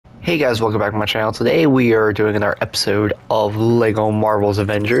Hey guys, welcome back to my channel. Today we are doing another episode of Lego Marvel's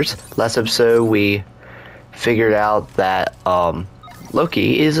Avengers. Last episode we figured out that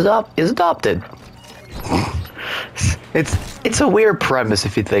Loki is adopted. It's a weird premise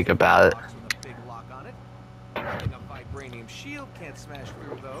if you think about it.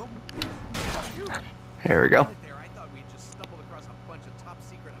 Here we go.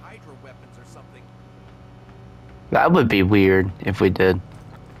 That would be weird if we did.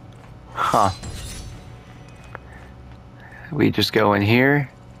 Huh. We just go in here.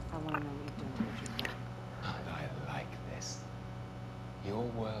 I like this. Your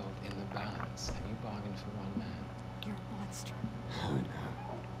world in the balance, and you bargained for one man. You're a monster. Oh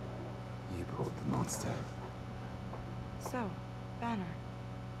no. You brought the monster. So, Banner,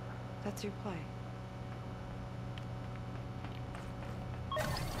 that's your play.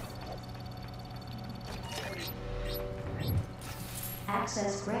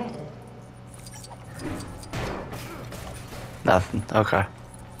 Access granted. Nothing. Okay.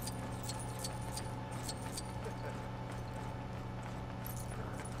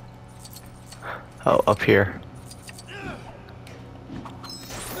 Oh, up here.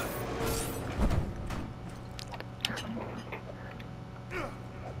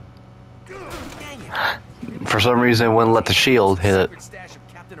 For some reason, it wouldn't let the shield hit it. Stash of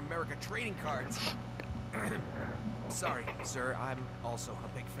Captain America trading cards. Sorry, sir. I'm also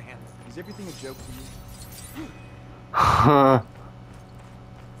a big fan. Is everything a joke to you? Huh.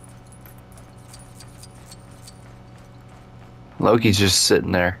 Loki's just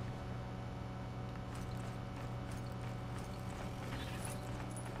sitting there.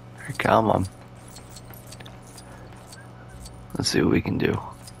 Come on. Let's see what we can do.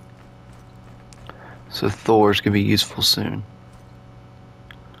 So Thor's gonna be useful soon.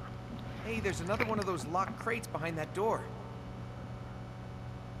 Hey, there's another one of those locked crates behind that door.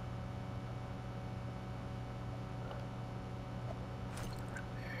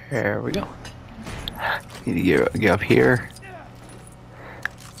 There we go. Need to get up here.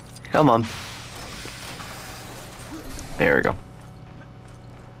 Come on. There we go.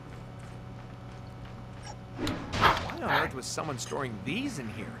 Why on earth was someone storing these in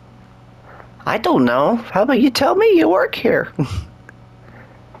here? I don't know. How about you tell me you work here?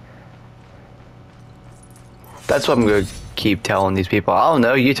 That's what I'm going to keep telling these people. I don't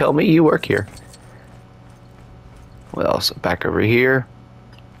know. You tell me you work here. What else? Back over here.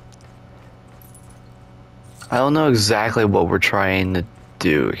 I don't know exactly what we're trying to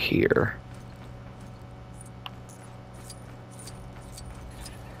do here.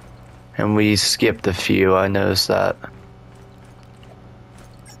 And we skipped a few, I noticed that.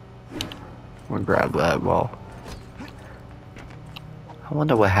 We'll grab that wall. I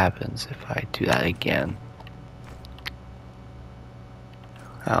wonder what happens if I do that again.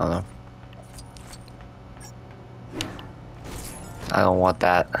 I don't know. I don't want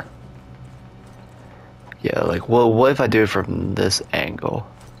that. Yeah, like, well, what if I do it from this angle?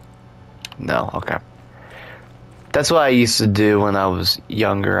 No, okay. That's what I used to do when I was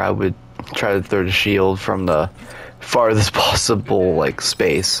younger. I would try to throw the shield from the farthest possible, like,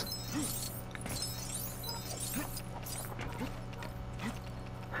 space.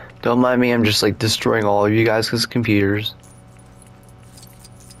 Don't mind me, I'm just, like, destroying all of you guys because computers.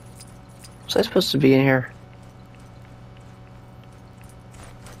 Was I supposed to be in here?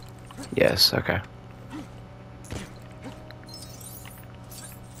 Yes, okay.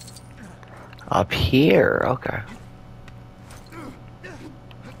 Up here, okay.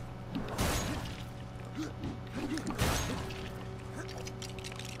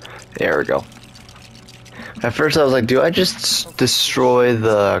 There we go. At first I was like, do I just destroy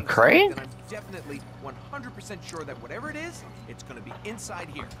the crane? Then I'm definitely 100% sure that whatever it is, it's gonna be inside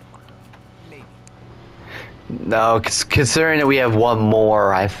here. Maybe. No, considering that we have one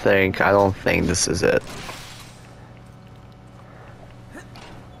more, I don't think this is it.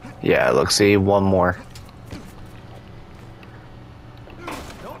 Yeah, look, see, one more.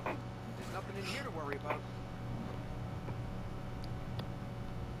 Nope. There's nothing in here to worry about.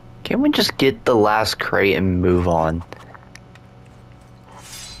 Can't we just get the last crate and move on?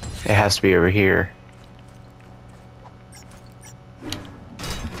 It has to be over here.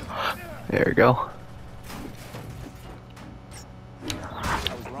 There we go.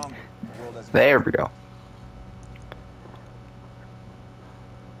 I was wrong. The world doesn't. There we go.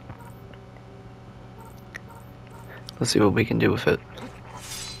 Let's see what we can do with it.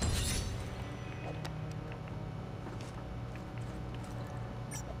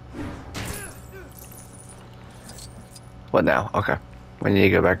 What now? Okay. We need to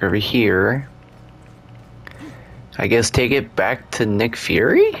go back over here. I guess take it back to Nick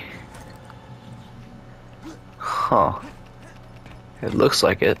Fury? Huh. It looks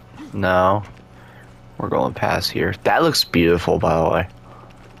like it. No. We're going past here. That looks beautiful, by the way.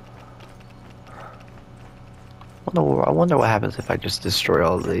 I wonder what happens if I just destroy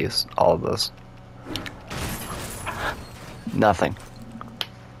all of this. Nothing.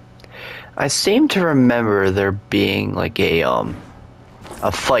 I seem to remember there being like a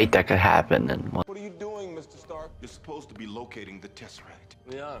fight that could happen and What are you doing, Mr. Stark? You're supposed to be locating the Tesseract.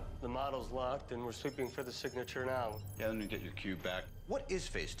 We are. The model's locked, and we're sweeping for the signature now. Yeah, let me get your cube back. What is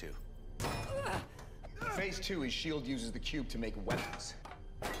Phase 2? Phase 2 is S.H.I.E.L.D. uses the cube to make weapons.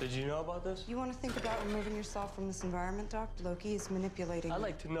 Did you know about this? You want to think about removing yourself from this environment, Doc? Loki is manipulating I'd you.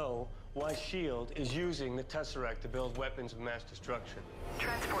 like to know why S.H.I.E.L.D. is using the Tesseract to build weapons of mass destruction.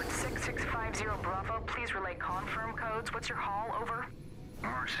 Transport 6650 Bravo, please relay confirm codes. What's your haul? Over.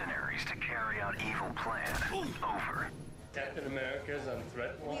 Mercenaries to carry out evil plan. Over. Captain America's on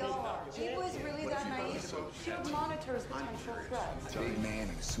threat We wall. are. People is really that naive. S.H.I.E.L.D. monitors potential threats. Big man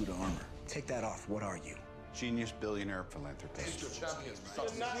in a suit of armor. Take that off. What are you? Genius, billionaire, philanthropist. Excuse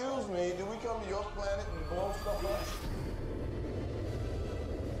me, did we come to your planet and blow stuff up?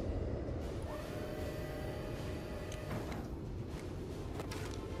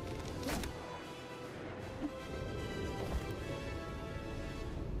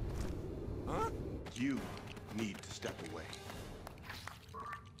 You need to step away.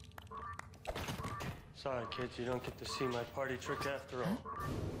 Sorry, kids, you don't get to see my party trick after all.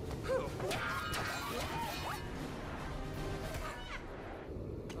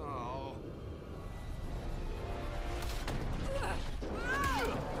 Oh.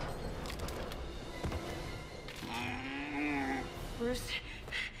 Bruce,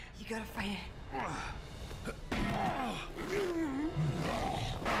 you gotta fight it.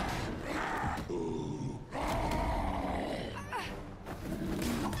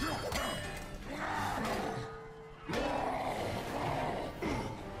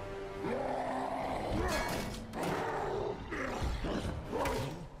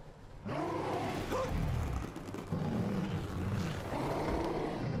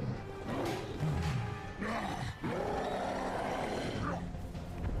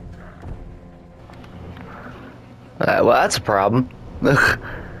 Well, that's a problem. That's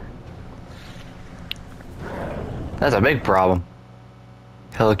a big problem.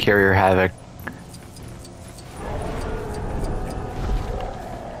 Helicarrier Havoc.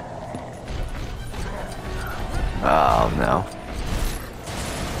 Oh no.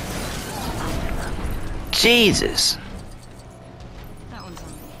 Jesus. That one's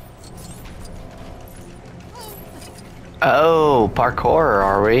on me. Oh, parkour,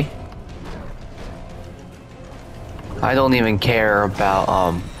 are we? I don't even care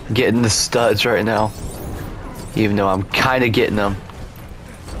about getting the studs right now, even though I'm kind of getting them.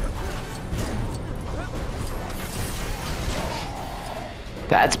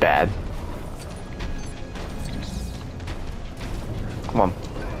 That's bad. Come on.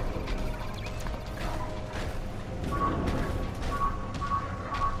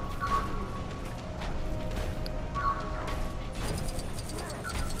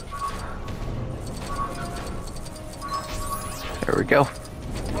 There we go.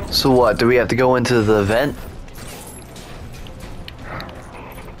 So what, do we have to go into the vent?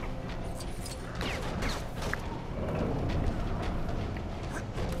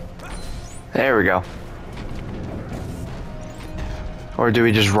 There we go. Or do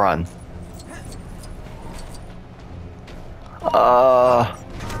we just run?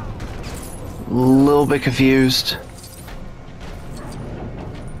 Little bit confused.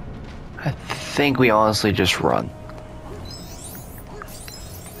 I think we honestly just run.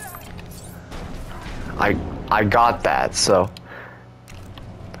 I got that, so.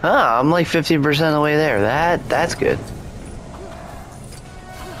 I'm like 15% of the way there. That's good.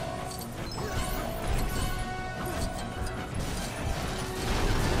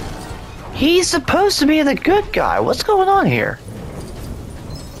 He's supposed to be the good guy. What's going on here?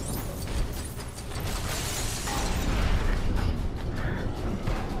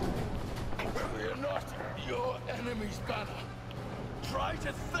 We're not your enemies, Banner. Try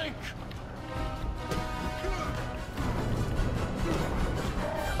to think.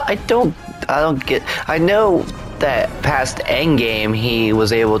 I don't get. I know that past Endgame he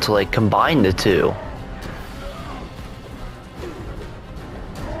was able to like combine the two.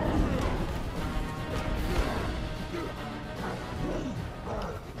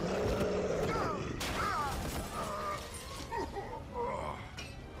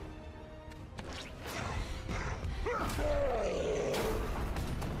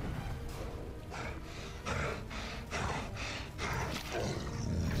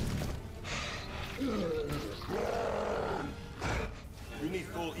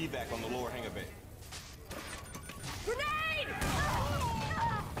 evac on the lower hangar bay. Grenade!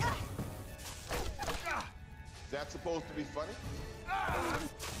 Is that supposed to be funny?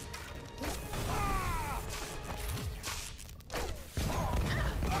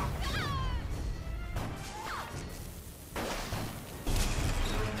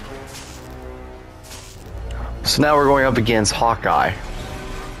 So now we're going up against Hawkeye.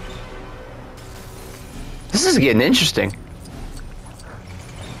 This is getting interesting.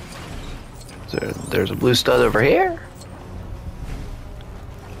 So there's a blue stud over here.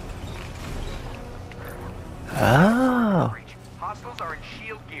 Oh. Hostiles are in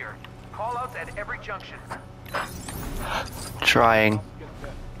shield gear. Call-outs at every junction. Trying.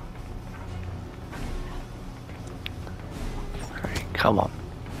 Alright, come on.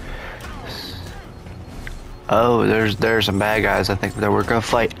 Oh, there's some bad guys I think that we're gonna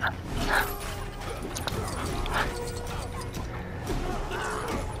fight.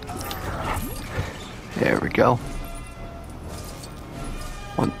 There we go.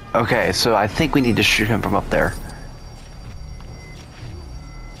 Okay, so I think we need to shoot him from up there.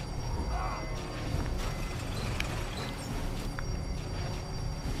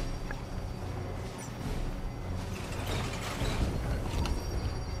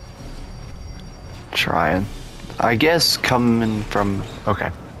 Trying. I guess coming from... Okay.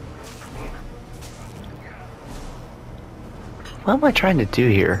 What am I trying to do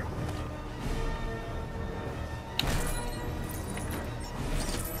here?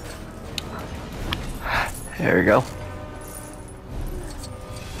 There we go.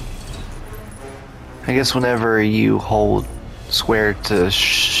 I guess whenever you hold square to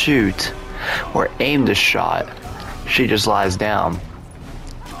shoot or aim the shot, she just lies down.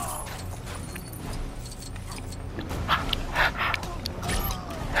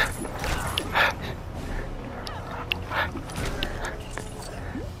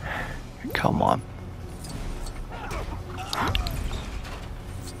 Come on.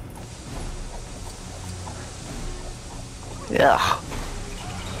 Yeah.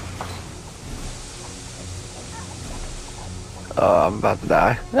 Oh, I'm about to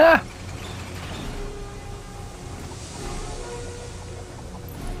die. Ah.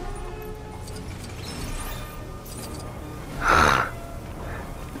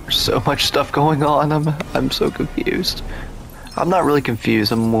 There's so much stuff going on. I'm so confused. I'm not really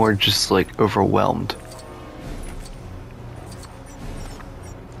confused. I'm more just like overwhelmed.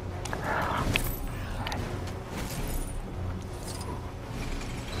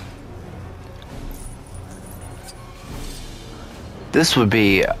 This would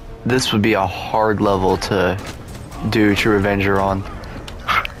be a hard level to do True Avenger on.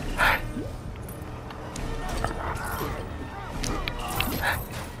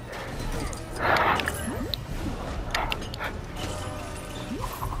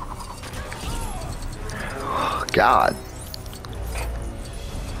 God.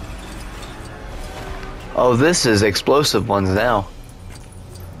 Oh, this is explosive ones now.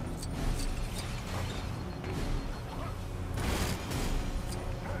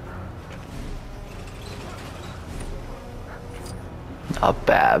 Not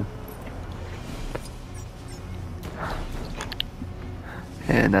bad.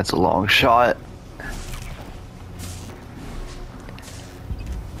 And that's a long shot.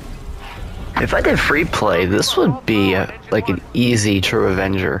 If I did free play, this would be like an easy True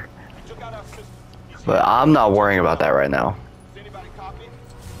Avenger. But I'm not worrying about that right now.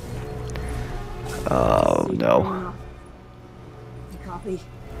 Oh no. Copy.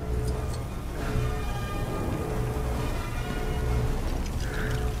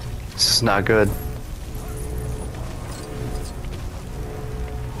 This is not good.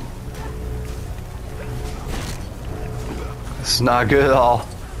 This is not good at all.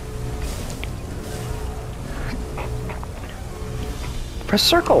 Press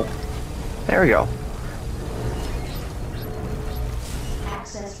circle. There we go.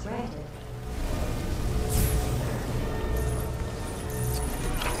 Access granted.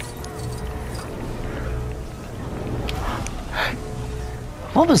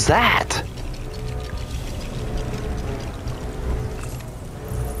 What was that?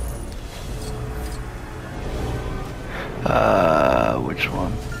 Which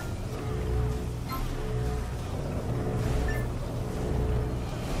one?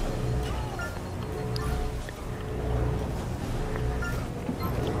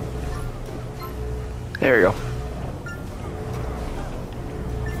 There we go.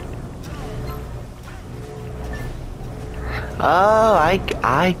 Oh,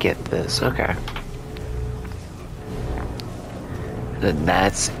 I get this. Okay. Then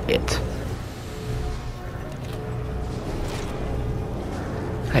that's it.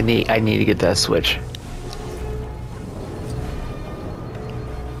 I need to get that switch.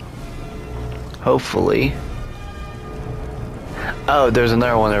 Hopefully. Oh, there's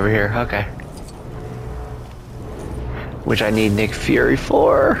another one over here. Okay. Which I need Nick Fury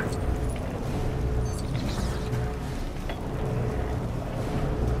for.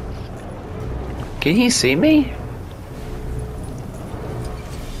 Can he see me?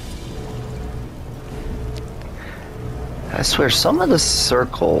 I swear, some of the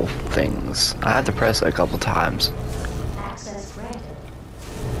circle things, I had to press it a couple times. Access granted.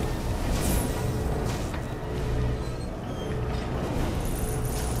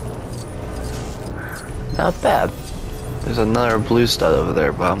 Not bad. There's another blue stud over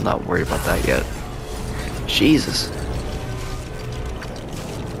there, but I'm not worried about that yet. Jesus.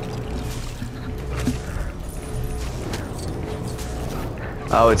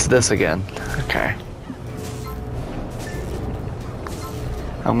 Oh, it's this again. Okay.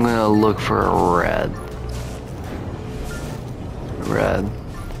 I'm gonna look for a red. Red.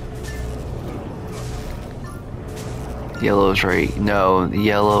 Yellow is right. No,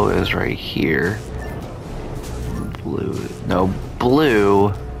 yellow is right here. Blue. No,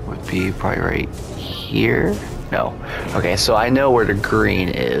 blue would be probably right here. No. Okay, so I know where the green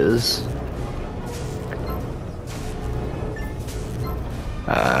is.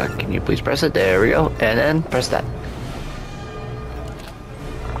 Can you please press it? There we go. And then press that.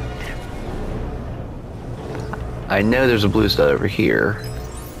 I know there's a blue stud over here.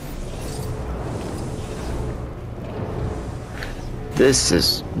 This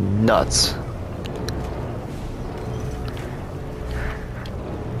is nuts.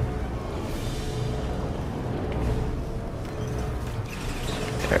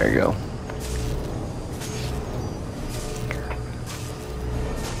 There you go.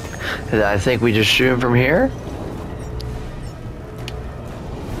 And I think we just shoot him from here.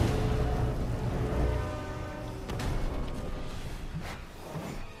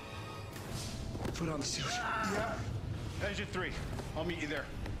 Put on the suit. Yeah. Engine 3. I'll meet you there.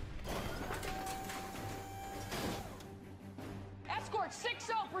 Escort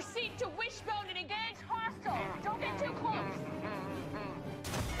 6-0, proceed to Wishbone and engage hostile. Don't get too close.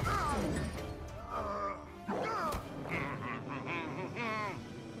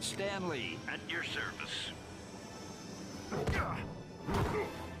 Stanley, at your service.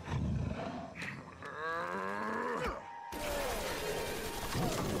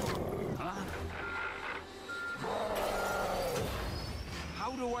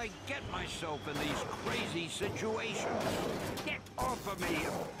 How do I get myself in these crazy situations? Get off of me,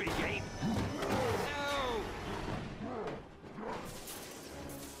 you big ape! No!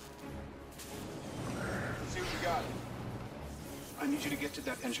 Let's see what we got. I need you to get to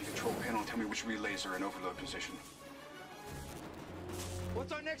that engine control panel and tell me which relays are in overload position.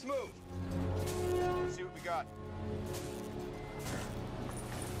 What's our next move? Let's see what we got.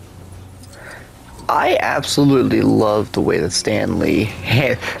 I absolutely love the way that Stan Lee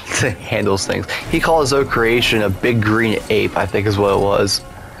handles things. He calls his own creation a big green ape, I think is what it was.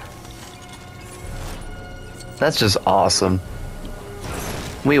 That's just awesome.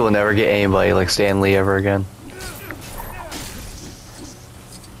 We will never get anybody like Stan Lee ever again.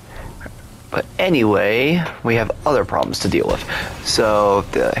 But anyway, we have other problems to deal with. So,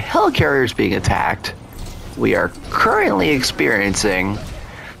 the Helicarrier is being attacked. We are currently experiencing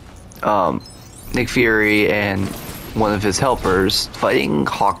Nick Fury and one of his helpers fighting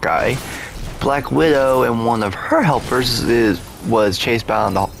Hawkeye. Black Widow and one of her helpers was chased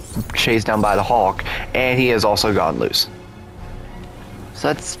down by the Hawk, and he has also gone loose. So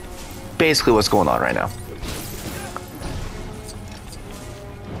that's basically what's going on right now.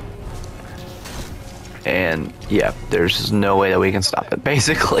 And yeah, there's just no way that we can stop it,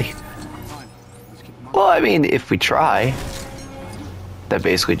 basically. Well, I mean, if we try. That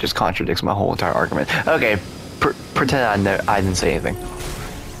basically just contradicts my whole entire argument. Okay, pretend I didn't say anything.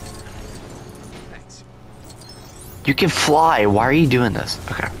 Thanks. You can fly. Why are you doing this?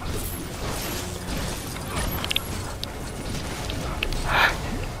 Okay.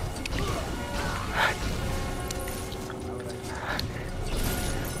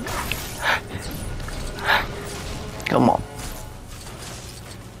 Come on.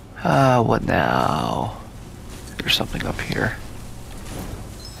 What now? There's something up here.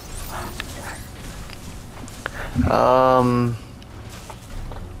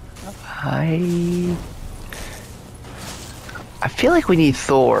 I feel like we need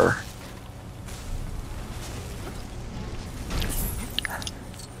Thor.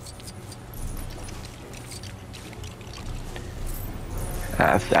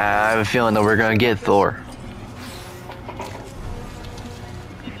 I have a feeling that we're gonna get Thor.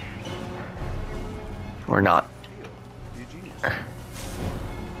 Or not. You're a genius.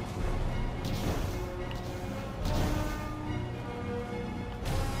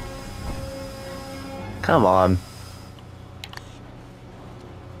 Come on.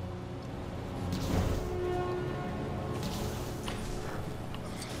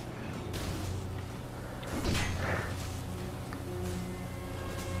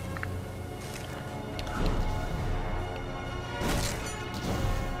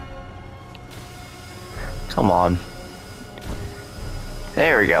 Come on.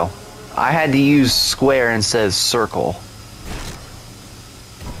 There we go. I had to use square instead of circle.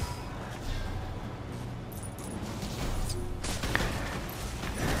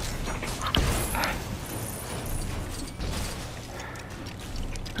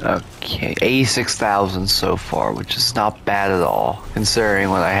 Okay, 86,000 so far, which is not bad at all, considering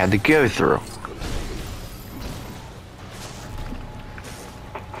what I had to go through.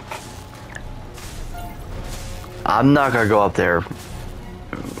 I'm not gonna go up there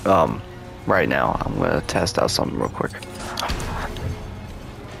right now. I'm gonna test out something real quick.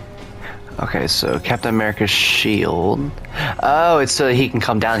 Okay, so Captain America's shield. Oh, it's so he can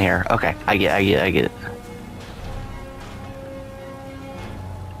come down here. Okay, I get it.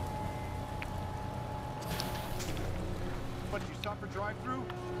 What, you stop for drive-through?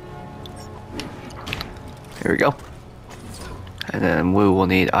 Here we go. And then we will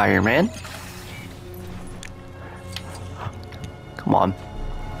need Iron Man. Come on.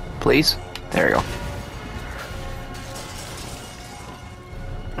 Please. There we go.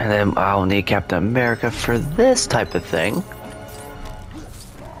 And then I'll need Captain America for this type of thing.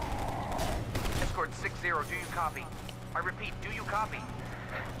 Escort 60, do you copy? I repeat, do you copy?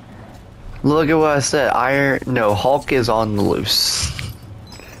 Look at what I said. Hulk is on the loose.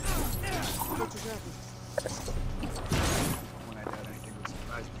 When I doubt anything would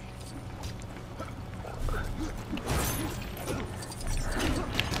surprise me.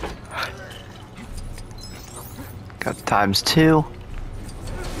 Got ×2.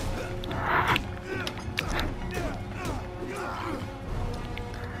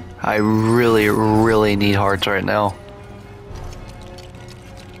 I really need hearts right now.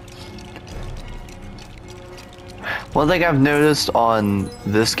 One thing I've noticed on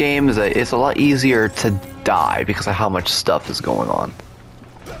this game is that it's a lot easier to die because of how much stuff is going on.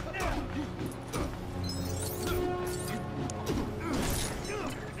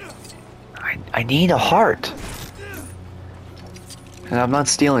 I need a heart. And I'm not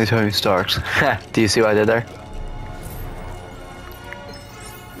stealing Tony Stark's. Do you see what I did there?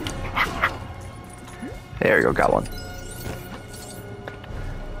 There you go, got one.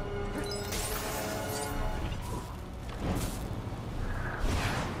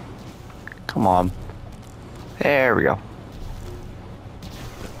 Come on. There we go.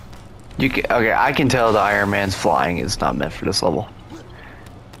 Okay, I can tell the Iron Man's flying is not meant for this level.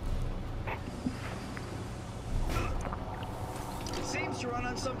 Seems to run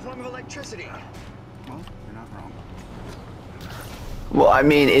on some form of electricity. Well, you're not wrong. Well, I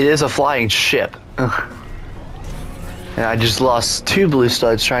mean, it is a flying ship. And I just lost 2 blue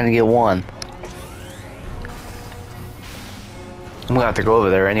studs trying to get 1. I'm gonna have to go over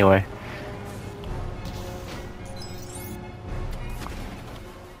there anyway.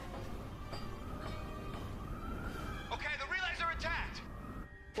 Okay, the relays are attacked.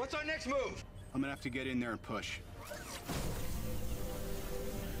 What's our next move? I'm gonna have to get in there and push.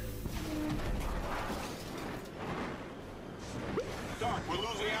 Doc, we're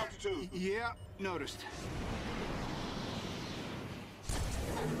losing altitude. Yeah, noticed.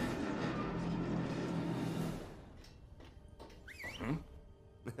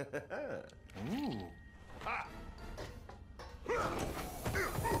 Ooh. Ah.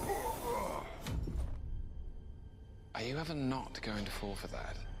 Are you ever not going to fall for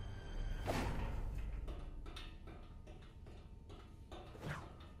that?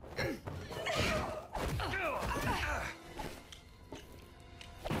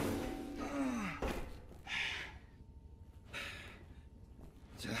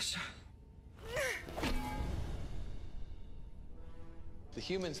 Josh. The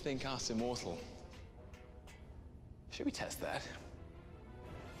humans think us immortal. Should we test that?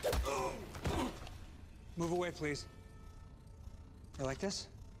 Move away, please. You like this?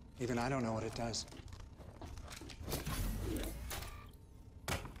 Even I don't know what it does.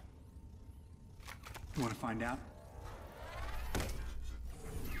 You want to find out?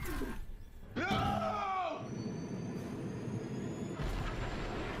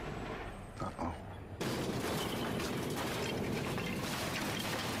 Uh-oh.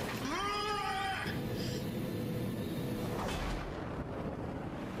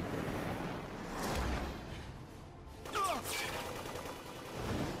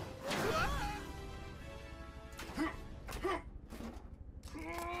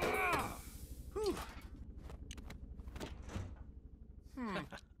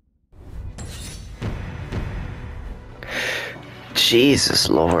 Jesus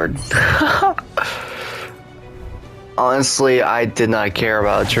Lord. Honestly, I did not care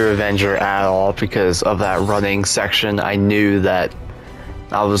about True Avenger at all because of that running section. I knew that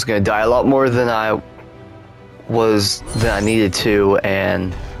I was gonna die a lot more than I needed to,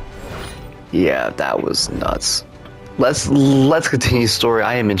 and yeah, that was nuts. Let's continue the story.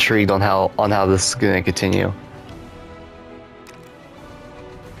 I am intrigued on how this is gonna continue.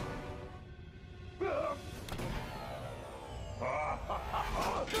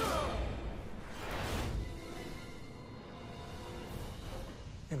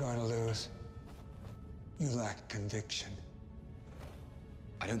 You're going to lose. You lack conviction.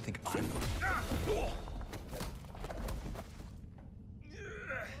 I don't think I'm...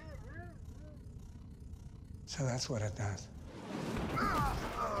 So that's what it does.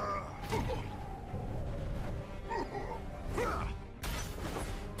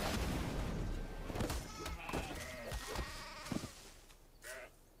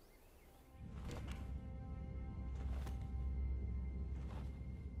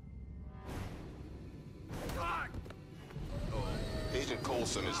 Agent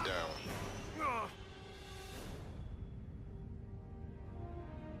Coulson is down.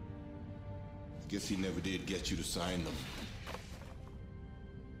 Guess he never did get you to sign them.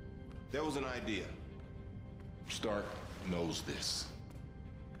 There was an idea. Stark knows this.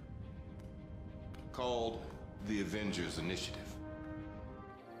 Called the Avengers Initiative.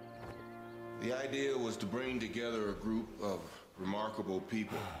 The idea was to bring together a group of remarkable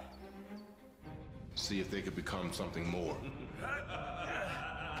people. See if they could become something more.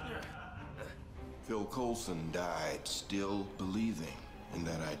 Phil Coulson died still believing in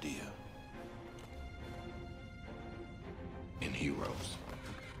that idea. In heroes.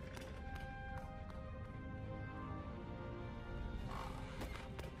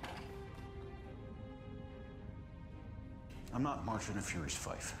 I'm not marching a Fury's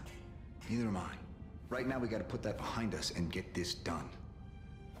Fife. Neither am I. Right now we gotta put that behind us and get this done.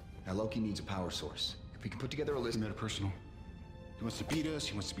 Now Loki needs a power source. If we can put together a list... He made it personal. He wants to beat us,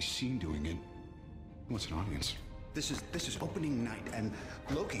 he wants to be seen doing it. He wants an audience. This is opening night, and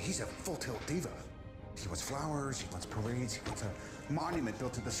Loki, he's a full-tilt diva. He wants flowers, he wants parades, he wants a monument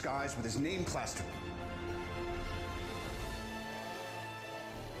built to the skies with his name plastered.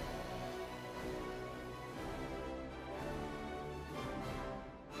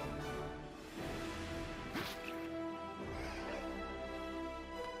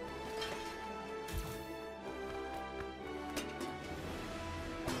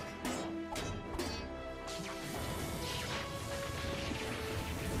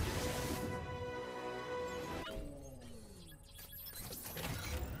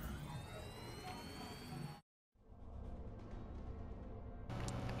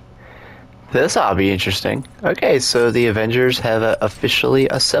 This ought to be interesting. Okay, so the Avengers have officially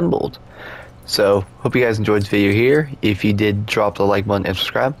assembled. So, hope you guys enjoyed the video here. If you did, drop the like button and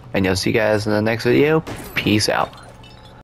subscribe. And I'll see you guys in the next video. Peace out.